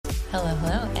Hello,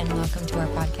 and welcome to our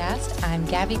podcast. I'm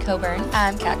Gabby Coburn.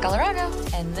 I'm Kat Colorado.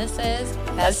 And this is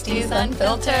Besties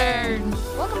Unfiltered.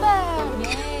 Welcome back.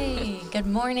 Yay. Good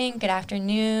morning, good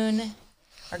afternoon,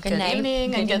 or good night. Good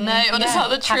evening and good night. What is that,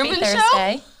 the Truman Happy Show?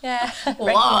 Thursday. Yeah.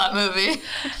 Love that movie.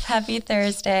 Happy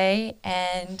Thursday.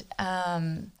 And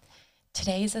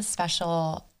today's a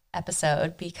special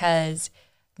episode because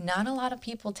not a lot of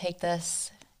people take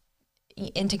this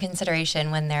into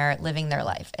consideration when they're living their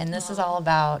life. And this is all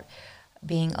about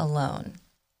being alone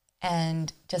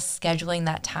and just scheduling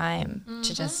that time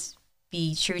to just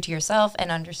be true to yourself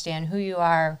and understand who you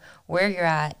are, where you're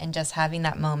at, and just having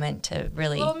that moment to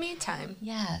really... A little me time.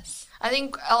 Yes. I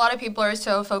think a lot of people are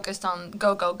so focused on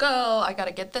go, go, go. I got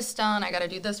to get this done. I got to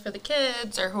do this for the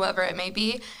kids or whoever it may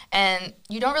be. And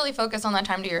you don't really focus on that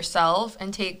time to yourself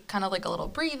and take kind of like a little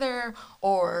breather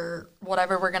or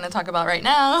whatever we're going to talk about right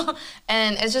now.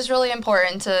 And it's just really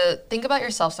important to think about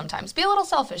yourself sometimes. Be a little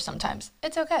selfish sometimes.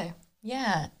 It's okay.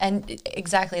 Yeah. And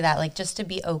exactly that. Like just to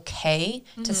be okay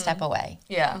to step away.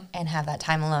 Yeah. And have that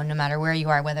time alone no matter where you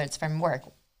are, whether it's from work,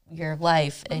 your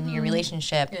life and your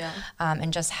relationship,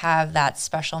 and just have that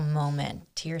special moment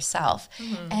to yourself.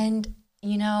 And,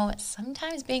 you know,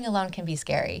 sometimes being alone can be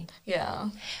scary. Yeah.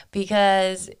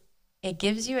 Because it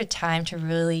gives you a time to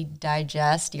really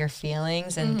digest your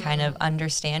feelings and kind of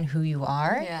understand who you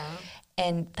are. Yeah.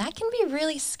 And that can be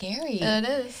really scary. It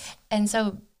is. And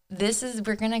so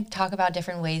we're going to talk about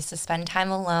different ways to spend time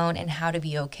alone and how to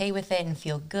be okay with it and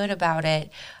feel good about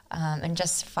it, and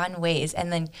just fun ways.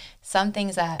 And then some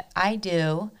things that I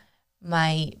do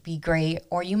might be great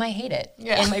or you might hate it.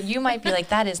 Yeah. And you might be like,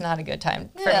 that is not a good time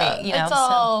for me. You know, it's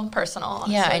all personal,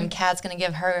 honestly. Yeah, and Kat's going to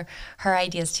give her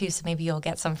ideas too, so maybe you'll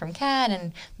get some from Kat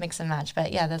and mix and match.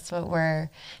 But yeah, that's what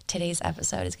today's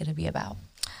episode is going to be about.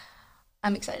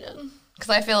 I'm excited.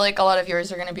 Because I feel like a lot of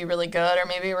yours are going to be really good, or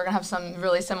maybe we're going to have some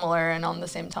really similar and on the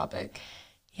same topic.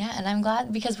 Yeah, and I'm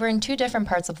glad because we're in two different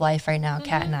parts of life right now,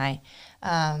 Kat and I.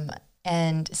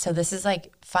 And so this is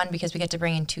like fun because we get to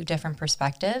bring in two different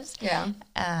perspectives. Yeah.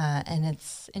 And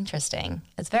it's interesting.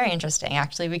 It's very interesting,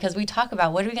 actually, because we talk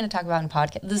about, what are we going to talk about in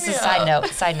podcast? This is a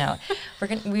side note.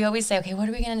 We always say, okay, what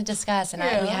are we going to discuss? And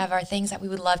we have our things that we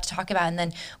would love to talk about. And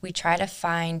then we try to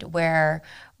find where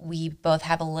we both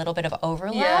have a little bit of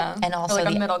overlap and also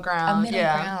like a middle ground.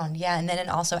 Ground, and then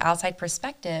also outside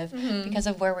perspective because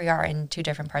of where we are in two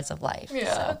different parts of life.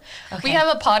 Yeah. So, okay. We have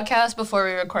a podcast before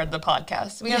we record the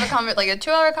podcast. We have a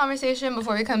 2-hour conversation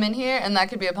before we come in here, and that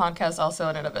could be a podcast also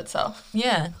in and of itself.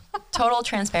 Yeah. Total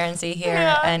transparency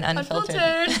here and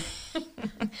unfiltered.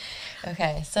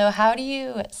 Okay. So how do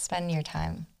you spend your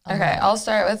time alone? Okay. I'll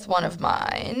start with one of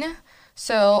mine.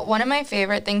 So one of my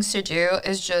favorite things to do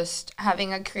is just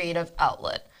having a creative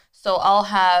outlet. So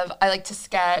I like to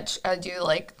sketch, I do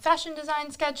like fashion design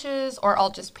sketches, or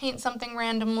I'll just paint something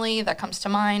randomly that comes to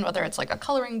mind, whether it's like a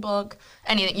coloring book,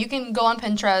 anything. You can go on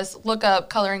Pinterest, look up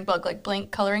coloring book, like blank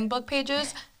coloring book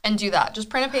pages, and do that.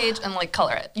 Just print a page and like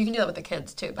color it. You can do that with the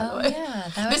kids too, by the way.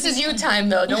 Yeah, this is you time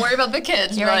though. Don't worry about the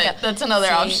kids, but that's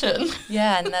another option.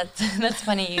 Yeah, and that's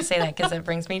funny you say that because it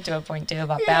brings me to a point too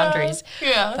about boundaries.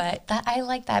 Yeah. But I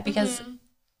like that because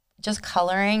just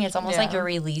coloring, it's almost like you're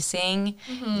releasing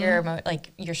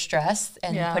your stress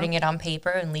and putting it on paper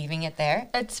and leaving it there.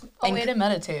 It's a way to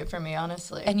meditate for me,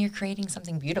 honestly. And you're creating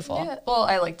something beautiful. Yeah. Well,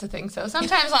 I like to think so.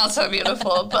 Sometimes not so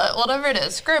beautiful, but whatever it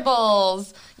is,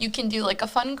 scribbles. You can do like a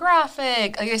fun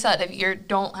graphic. Like I said, if you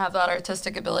don't have that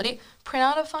artistic ability, print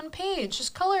out a fun page.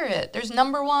 Just color it. There's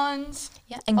number ones.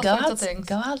 Yeah, and go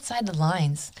outside the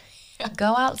lines. Yeah.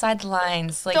 Go outside the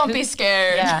lines. Like, don't be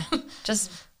scared. Yeah,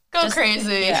 just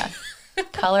crazy. Yeah.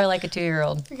 Color like a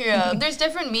 2-year-old. Yeah. There's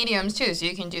different mediums too. So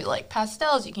you can do like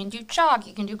pastels, you can do chalk,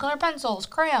 you can do color pencils,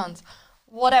 crayons,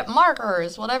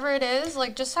 markers, whatever it is.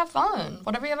 Like just have fun.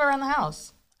 Whatever you have around the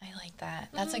house. I like that.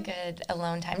 That's a good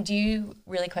alone time. Do you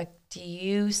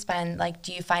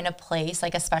find a place,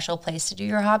 like a special place to do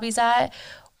your hobbies at?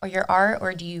 Or your art,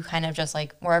 or do you kind of just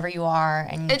like wherever you are?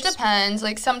 And it depends.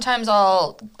 Like sometimes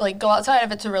I'll like go outside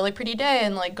if it's a really pretty day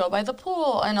and like go by the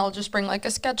pool, and I'll just bring like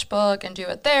a sketchbook and do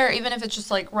it there, even if it's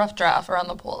just like rough draft around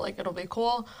the pool. Like it'll be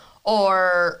cool.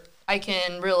 Or I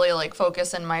can really like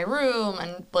focus in my room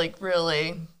and like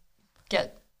really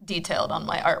get detailed on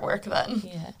my artwork then.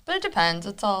 Yeah. But it depends.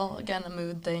 It's all again a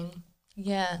mood thing.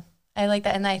 Yeah. I like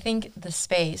that. And I think the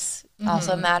space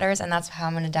also matters, and that's how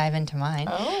I'm going to dive into mine.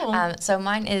 Oh. So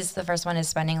the first one is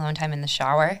spending alone time in the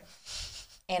shower.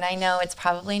 And I know it's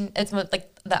like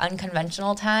the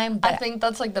unconventional time. But I think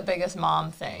that's like the biggest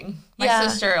mom thing. My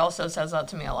sister also says that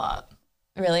to me a lot.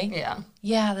 Really? Yeah.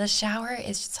 Yeah, the shower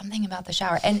is something about the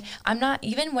shower. And I'm not,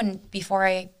 even before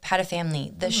I had a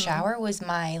family, the shower was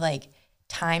my like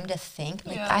time to think.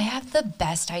 Like Yeah. I have the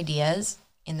best ideas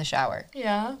in the shower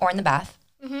Yeah. or in the bath,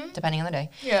 depending on the day.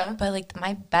 Yeah. But like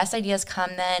my best ideas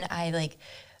come then.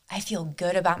 I feel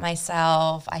good about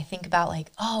myself. I think about like,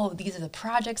 oh, these are the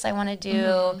projects I want to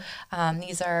do.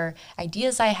 These are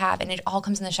ideas I have, and it all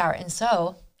comes in the shower. And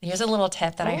so here's a little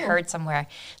tip that I heard somewhere.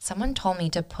 Someone told me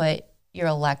to put your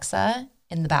Alexa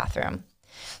in the bathroom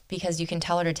because you can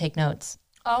tell her to take notes.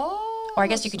 Oh. Or I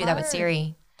guess you could do that with smart.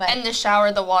 Siri. But And the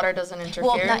shower, the water doesn't interfere?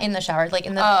 well, not in the shower, like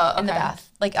in the in the okay. bath,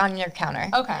 like on your counter.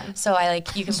 Okay. So I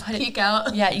like you can put Peek it.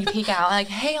 out. Yeah, you peek out like,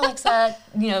 hey Alexa,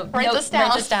 Write this down.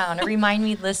 Write this down. Or remind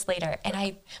me this later.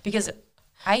 And because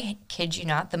I kid you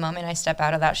not, the moment I step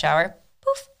out of that shower,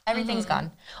 poof, everything's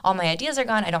gone. All my ideas are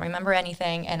gone. I don't remember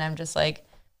anything, and I'm just like,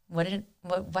 what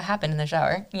happened in the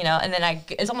shower? And then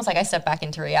it's almost like I step back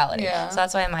into reality. Yeah. So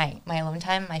that's why my alone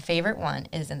time, my favorite one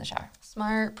is in the shower.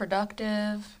 Smart,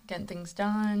 productive, getting things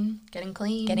done, getting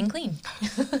clean. Getting clean.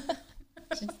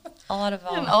 Just a lot of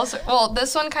And also, well,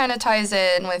 this one kind of ties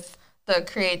in with the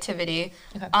creativity.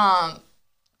 Okay.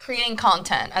 Creating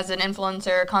content as an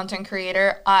influencer, content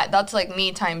creator, that's like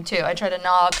me time too. I try to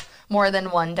knock more than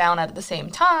one down at the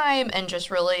same time and just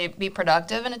really be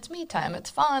productive. And it's me time. It's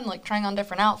fun, like trying on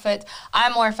different outfits.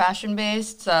 I'm more fashion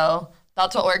based, so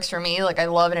that's what works for me. Like I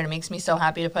love it, and it makes me so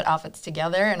happy to put outfits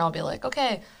together. And I'll be like,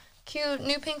 okay, cute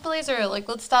new pink blazer. Like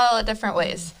let's style it different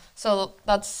ways. So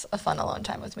that's a fun alone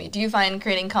time with me. Do you find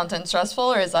creating content stressful,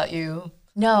 or is that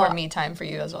No. more me time for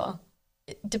you as well?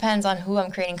 It depends on who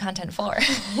I'm creating content for.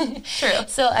 True.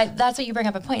 So that's what you bring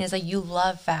up a point is like you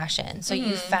love fashion. So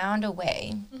you found a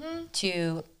way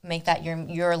to make that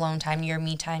your alone time, your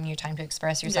me time, your time to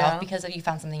express yourself Yeah. because you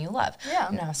found something you love. Yeah.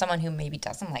 Now, someone who maybe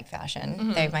doesn't like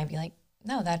fashion, they might be like,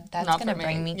 no, that's Not going to for me.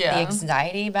 bring me Yeah. the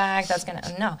anxiety back. That's going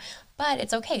to, no. But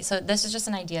it's okay. So this is just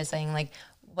an idea saying like,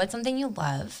 what's something you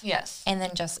love? Yes. And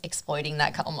then just exploiting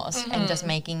that almost and just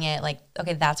making it like,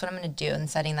 okay, that's what I'm going to do and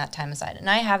setting that time aside. And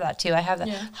I have that too. I have that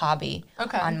hobby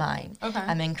Okay. on mine. Okay.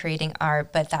 I'm in creating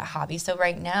art, but that hobby. So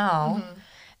right now,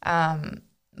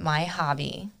 my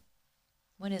hobby,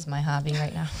 what is my hobby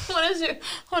right now?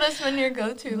 What has been your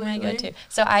go-to My lately? go-to.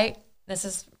 So I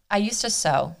used to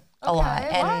sew a lot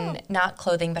Okay, and wow. not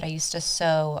clothing, but I used to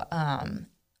sew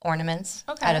ornaments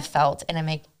Okay. out of felt and I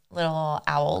make little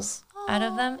owls out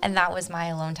of them. And that was my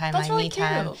alone time, That's my really me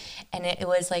time. cute. And it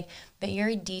was like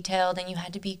very detailed and you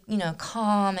had to be,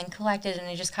 calm and collected. And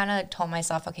I just kind of told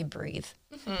myself, okay, breathe.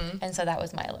 And so that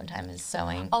was my alone time is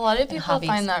sewing. A lot of and people hobbies.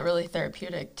 find that really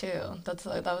therapeutic too. That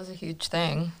was a huge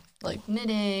thing. Like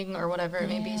knitting or whatever it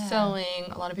may be, Yeah.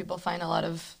 sewing. A lot of people find a lot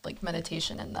of like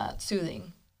meditation in that,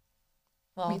 soothing.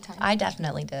 Well, me time. I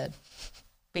definitely did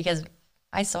because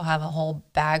I still have a whole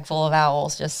bag full of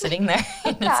owls just sitting there.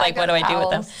 And it's like, what do I do with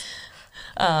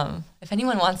them? If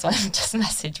anyone wants one, just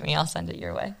message me. I'll send it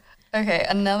your way. Okay,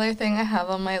 another thing I have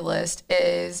on my list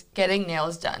is getting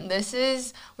nails done.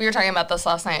 We were talking about this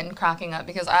last night and cracking up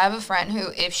because I have a friend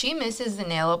who, if she misses the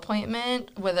nail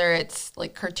appointment, whether it's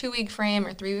like her 2-week frame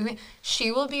or 3-week,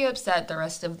 she will be upset the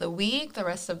rest of the week, the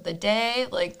rest of the day.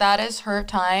 Like that is her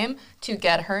time to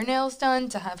get her nails done,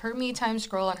 to have her me time,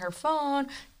 scroll on her phone,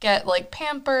 get like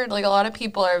pampered. Like a lot of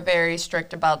people are very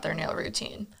strict about their nail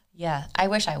routine. Yeah, I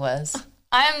wish I was.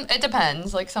 It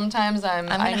depends. Like sometimes I'm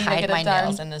I going to need to hide get my it done.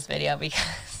 nails in this video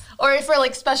because Or for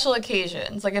like special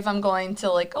occasions, like if I'm going to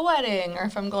like a wedding or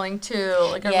if I'm going to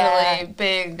like a Yeah. really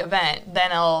big event,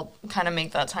 then I'll kind of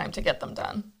make that time to get them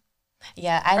done.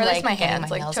 yeah, I Or at like least my getting hands. my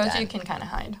Like nails toes done. you can kind of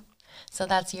hide. So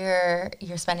that's your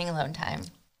spending alone time.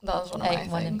 That was one of my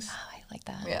things. Oh, I like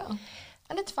that. Yeah.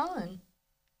 And it's fun.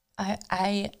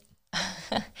 I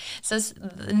so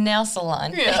the nail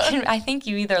salon. Yeah. I think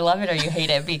you either love it or you hate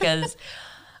it because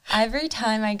every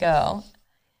time I go,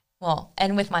 well,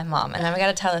 and with my mom, and I got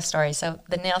to tell a story. So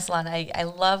the nail salon,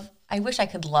 I wish I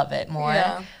could love it more.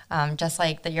 Yeah. Just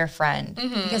like your friend,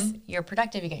 because you're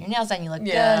productive, you get your nails done, you look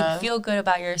Yeah. good, you feel good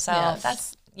about yourself.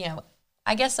 Yes. That's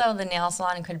I guess so. The nail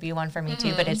salon could be one for me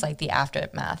too, but it's like the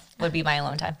aftermath would be my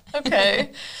alone time.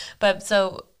 Okay. But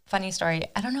so funny story.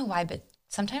 I don't know why, but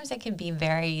sometimes it can be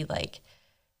very like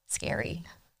scary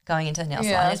going into the nail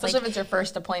salon. Yeah, It's especially like, if it's your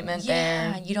first appointment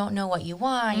yeah, there. you don't know what you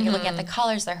want. You're looking at the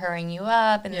colors; they're hurrying you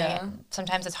up, and Yeah.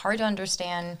 sometimes it's hard to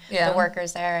understand Yeah. the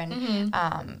workers there.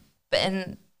 And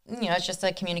it's just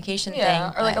a communication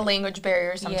Yeah. thing. Or like a but- language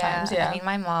barrier sometimes. Yeah. I mean,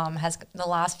 my mom has the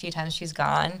last few times she's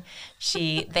gone,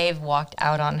 they've walked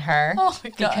out on her Oh my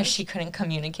because gosh. she couldn't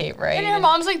communicate right. And your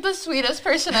mom's like the sweetest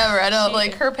person ever. I don't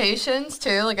like her patience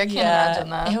too. Like I can't imagine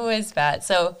that. It was bad.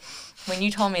 So When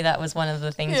you told me that was one of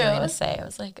the things you were Yeah. going to say, I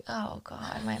was like, oh,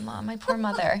 God, my mom, my poor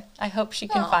mother. I hope she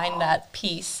can find that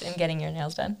peace in getting your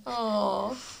nails done.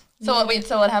 Oh. So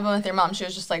what happened with your mom? She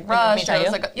was just like, you want me rushed. to I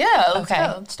tell was you? like, yeah, let's Okay.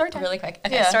 go. Story time. Really quick.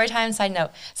 Okay, Yeah. story time, side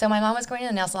note. So my mom was going to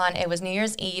the nail salon. It was New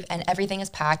Year's Eve, and everything is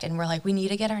packed, and we're like, we need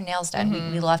to get our nails done.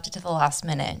 We left it to the last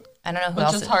minute. I don't know who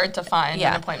else. Which is hard to find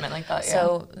Yeah. an appointment like that. Yeah.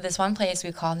 So this one place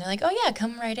we called, and they're like, oh, yeah,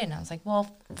 come right in. I was like,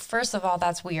 well, first of all,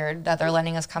 that's weird that they're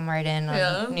letting us come right in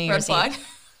on New Year's red Eve.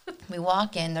 flag. We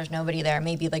walk in, there's nobody there,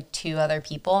 maybe like 2 other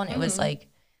people, and it was like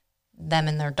them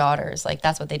and their daughters. Like,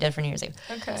 that's what they did for New Year's Eve.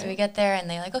 Okay. So we get there, and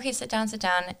they're like, okay, sit down.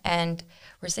 And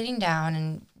we're sitting down,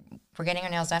 and we're getting our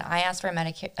nails done. I asked for a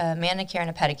manicure and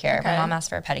a pedicure. My Okay. mom asked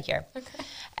for a pedicure. Okay.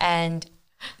 And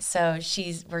so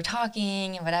we're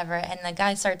talking and whatever, and the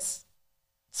guy starts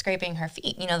scraping her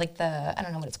feet, like I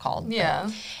don't know what it's called. but- Yeah.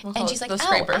 We'll call And it she's like, the ow,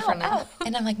 scraper ow, for now. ow.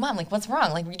 And I'm like, Mom, like, what's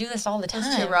wrong? Like, we do this all the time.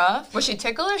 Was it too rough? Was she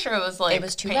ticklish or it was like It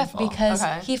was too painful? rough because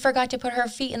Okay. he forgot to put her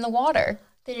feet in the water.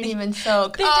 They didn't even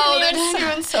soak. They didn't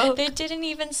even soak. They didn't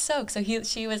even soak. So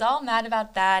she was all mad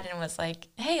about that and was like,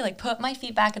 hey, like, put my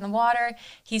feet back in the water.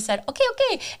 He said,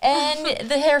 okay. And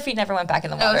the hair feet never went back in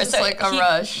the water. was just like a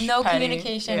rush, No petty.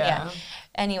 communication. Yeah. Yeah.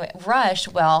 Anyway, rush.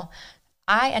 Well,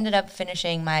 I ended up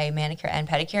finishing my manicure and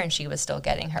pedicure, and she was still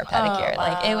getting her pedicure.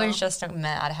 Like, it was just a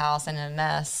madhouse and a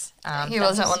mess. He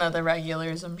wasn't one of the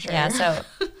regulars, I'm sure. Yeah, so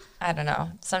I don't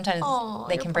know. Sometimes Aw,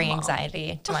 they your can poor bring mom.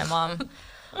 anxiety to my mom.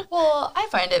 Well, I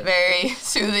find it very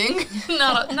soothing.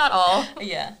 Not all.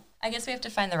 Yeah. I guess we have to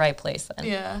find the right place then.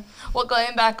 Yeah. Well,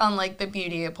 going back on like the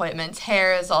beauty appointments,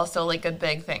 hair is also like a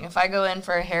big thing. If I go in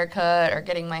for a haircut or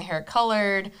getting my hair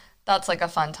colored, that's like a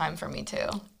fun time for me too.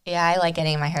 Yeah, I like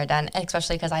getting my hair done,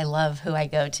 especially because I love who I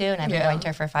go to, and I've been Yeah. going to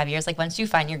her for 5 years. Like, once you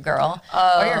find your girl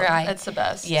or your guy, It's the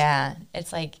best. yeah,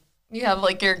 it's like, You have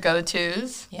like your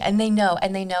go-tos. yeah, and they know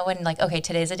when, like, okay,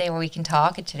 today's a day where we can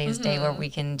talk, and today's a day where we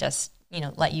can just,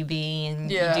 let you be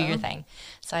and you Yeah. do your thing.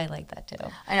 So I like that too.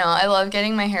 I know. I love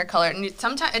getting my hair colored. And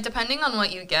sometimes, depending on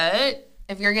what you get,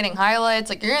 if you're getting highlights,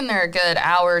 like you're in there a good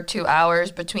hour, 2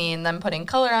 hours between them putting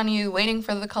color on you, waiting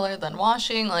for the color, then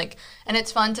washing. Like, and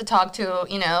it's fun to talk to,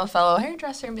 a fellow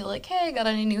hairdresser and be like, hey, got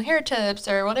any new hair tips?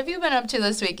 Or what have you been up to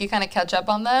this week? You kind of catch up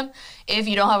on them. If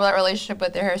you don't have that relationship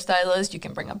with your hairstylist, you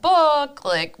can bring a book,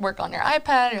 like work on your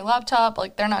iPad, your laptop.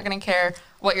 Like, they're not going to care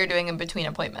what you're doing in between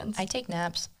appointments. I take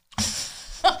naps.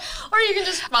 Or you can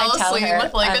just fall I tell asleep her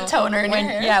with like a toner in your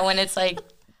hair. Yeah, when it's like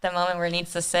the moment where it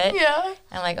needs to sit. Yeah.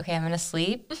 I'm like, okay, I'm gonna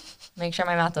sleep. Make sure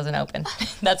my mouth doesn't open.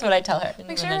 That's what I tell her.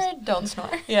 Make sure I don't snore.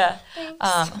 Yeah. Thanks.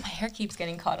 My hair keeps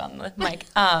getting caught on the mic.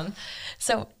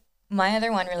 So my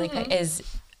other one really quick is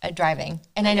driving.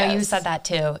 And I know you Yes. said that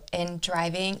too. In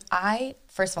driving, I,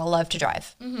 first of all, love to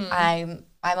drive.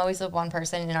 I'm always the one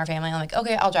person in our family. I'm like,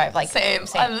 okay, I'll drive. Like, Same.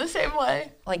 I'm the same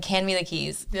way. Like, hand me the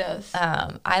keys. Yes.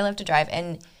 I love to drive,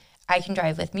 and I can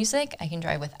drive with music. I can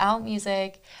drive without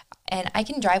music, and I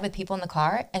can drive with people in the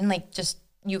car, and like, just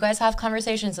you guys have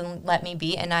conversations and let me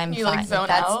be, and I'm You, fine. like, zone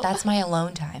that's out? that's my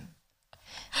alone time.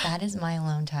 That is my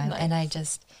alone time, and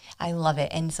I love it.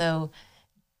 And so,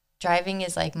 driving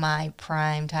is like my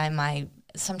prime time.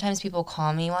 Sometimes people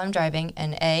call me while I'm driving,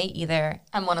 and either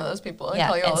I'm one of those people. I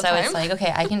call you all and the so time. it's like,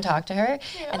 okay, I can talk to her,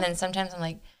 and then sometimes I'm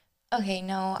like, okay,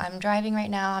 no, I'm driving right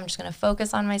now. I'm just gonna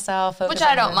focus on myself. Focus Which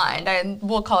I on don't her. mind. I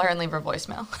will call her and leave her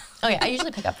voicemail. Oh yeah, I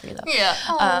usually pick up for you though. Yeah.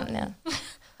 No.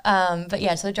 But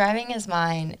yeah, so driving is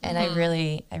mine, and I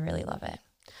really love it.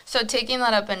 So taking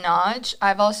that up a notch,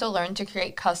 I've also learned to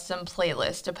create custom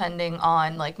playlists depending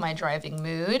on like my driving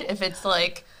mood. If it's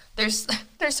like there's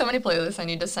so many playlists I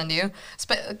need to send you.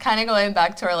 Kind of going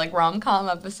back to our like rom-com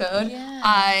episode, Yeah.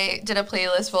 I did a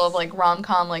playlist full of like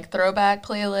rom-com like throwback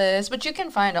playlists, which you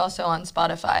can find also on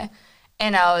Spotify.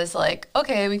 And I was like,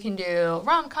 okay, we can do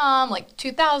rom-com, like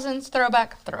 2000s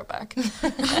throwback,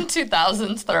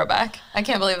 2000s throwback. I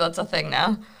can't believe that's a thing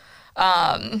now.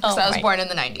 Because I was my- born in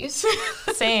the 90s.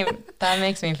 Same. That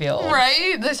makes me feel old.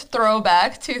 Right? This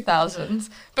throwback 2000s.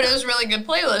 But it was a really good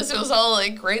playlist. It was all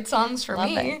like great songs for Love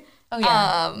me. it. Oh,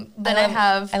 yeah. Then I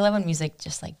have... I love when music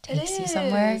just like takes you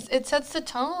somewhere. It sets the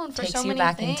tone for Takes so you many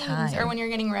back in things. time. Or when you're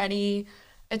getting ready.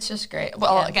 It's just great.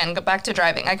 Well, Yeah. again, go back to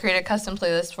driving. I created a custom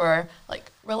playlist for like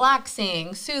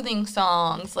relaxing, soothing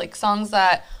songs, like songs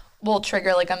that will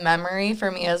trigger like a memory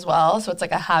for me as well. So it's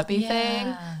like a happy thing.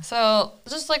 Yeah. So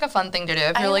it's just like a fun thing to do.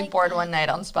 If I you're like like bored that. one night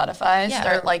on Spotify, Yeah,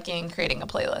 start or- liking creating a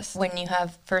playlist. When you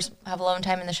have alone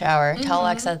time in the shower, tell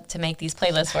Alexa to make these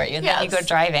playlists for you. And then you go Yes.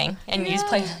 driving and you just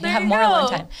play. You there have you more go. alone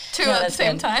time. Two No, at the that's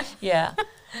same good. time. Yeah.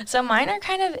 So mine are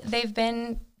they've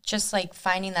been just like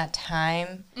finding that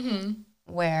time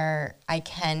where I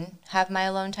can have my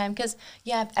alone time. Because,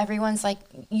 yeah, everyone's like,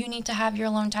 you need to have your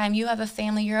alone time. You have a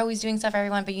family. You're always doing stuff for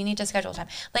everyone, but you need to schedule time.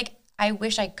 Like, I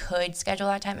wish I could schedule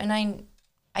that time, and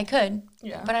I could,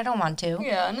 but I don't want to.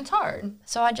 Yeah, and it's hard.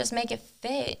 So I just make it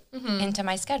fit into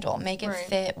my schedule. Make it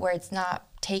fit where it's not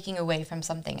taking away from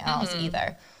something else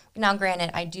either. Now,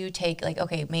 granted, I do take, like,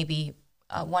 okay, maybe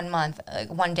 1 month,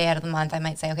 one day out of the month, I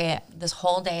might say, okay, this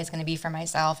whole day is going to be for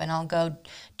myself, and I'll go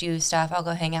do stuff. I'll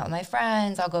go hang out with my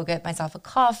friends. I'll go get myself a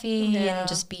coffee and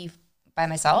just be by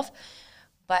myself.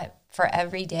 But for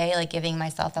every day, like, giving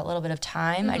myself that little bit of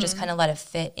time, I just kind of let it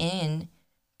fit in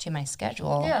to my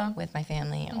schedule with my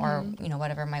family or, you know,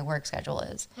 whatever my work schedule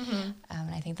is. And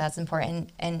I think that's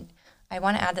important. And I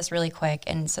want to add this really quick.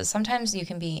 And so sometimes you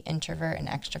can be introvert and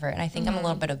extrovert. And I think I'm a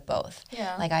little bit of both.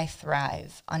 Yeah. Like, I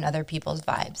thrive on other people's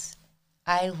vibes.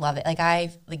 I love it.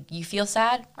 Like, you feel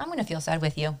sad, I'm going to feel sad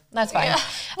with you. That's fine. Yeah.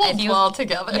 We'll dwell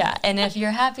together. Yeah. And if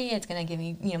you're happy, it's going to give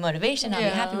me, you know, motivation. I'll be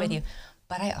happy with you.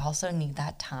 But I also need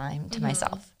that time to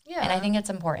myself. Yeah. And I think it's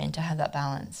important to have that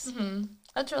balance.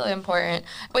 That's really important,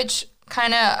 which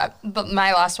kind of, but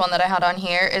my last one that I had on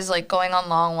here is like going on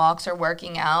long walks or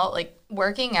working out. Like,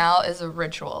 working out is a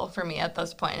ritual for me at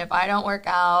this point. If I don't work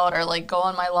out or like go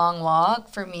on my long walk,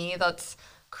 for me, that's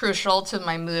crucial to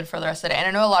my mood for the rest of the day. And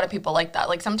I know a lot of people like that.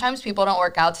 Like, sometimes people don't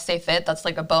work out to stay fit. That's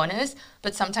like a bonus.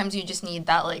 But sometimes you just need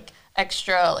that like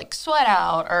extra like sweat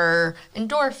out or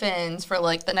endorphins for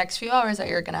like the next few hours that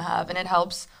you're going to have. And it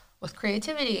helps with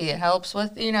creativity. It helps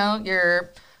with, you know,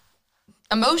 your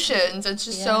emotions. It's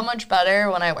just so much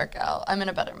better when I work out. I'm in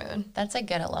a better mood. That's a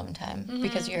good alone time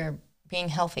because you're being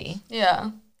healthy.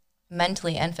 Yeah.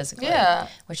 Mentally and physically. Yeah.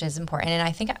 Which is important. And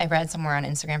I think I read somewhere on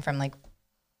Instagram from like,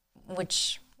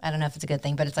 which I don't know if it's a good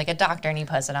thing, but it's like a doctor and he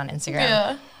posted on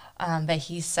Instagram. Yeah. But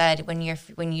he said when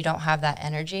you don't have that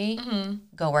energy,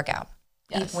 go work out.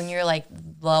 Yes. When you're like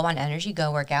low on energy,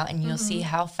 go work out and you'll see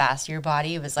how fast your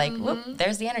body was like, whoop,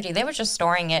 there's the energy. They were just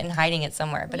storing it and hiding it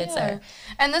somewhere, but it's there.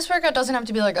 And this workout doesn't have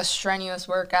to be like a strenuous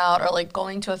workout or like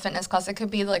going to a fitness class. It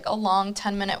could be like a long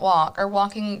 10-minute walk or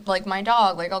walking like my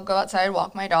dog. Like, I'll go outside,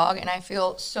 walk my dog, and I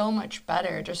feel so much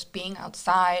better just being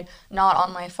outside, not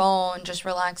on my phone, just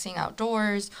relaxing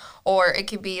outdoors. Or it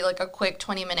could be like a quick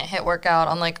 20-minute HIIT workout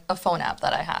on like a phone app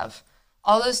that I have.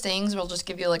 All those things will just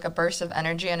give you like a burst of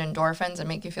energy and endorphins and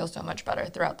make you feel so much better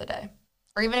throughout the day.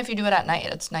 Or even if you do it at night,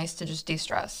 it's nice to just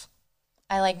de-stress.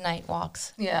 I like night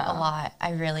walks a lot.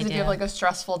 I really do. If you have like a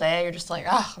stressful day, you're just like,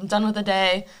 I'm done with the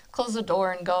day. Close the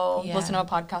door and go listen to a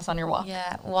podcast on your walk.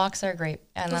 Yeah, walks are great.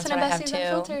 And listen that's what to I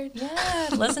have too. Unfiltered. Yeah,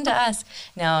 listen to us.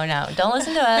 No, don't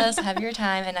listen to us. Have your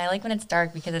time. And I like when it's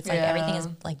dark because it's like everything is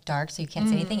like dark so you can't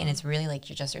see anything and it's really like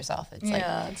you're just yourself. It's like,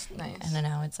 it's nice. I don't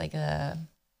know, it's like a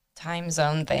time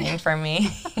zone thing for me.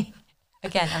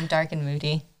 Again, I'm dark and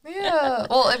moody. Yeah.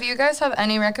 Well, if you guys have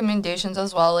any recommendations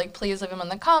as well, like, please leave them in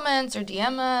the comments or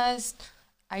DM us,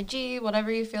 IG, whatever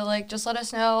you feel like. Just let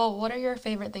us know, what are your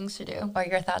favorite things to do? Or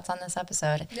your thoughts on this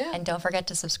episode. Yeah. And don't forget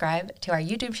to subscribe to our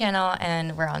YouTube channel.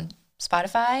 And we're on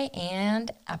Spotify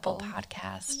and Apple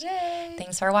Podcasts. Yay.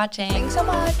 Thanks for watching. Thanks so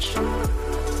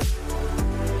much.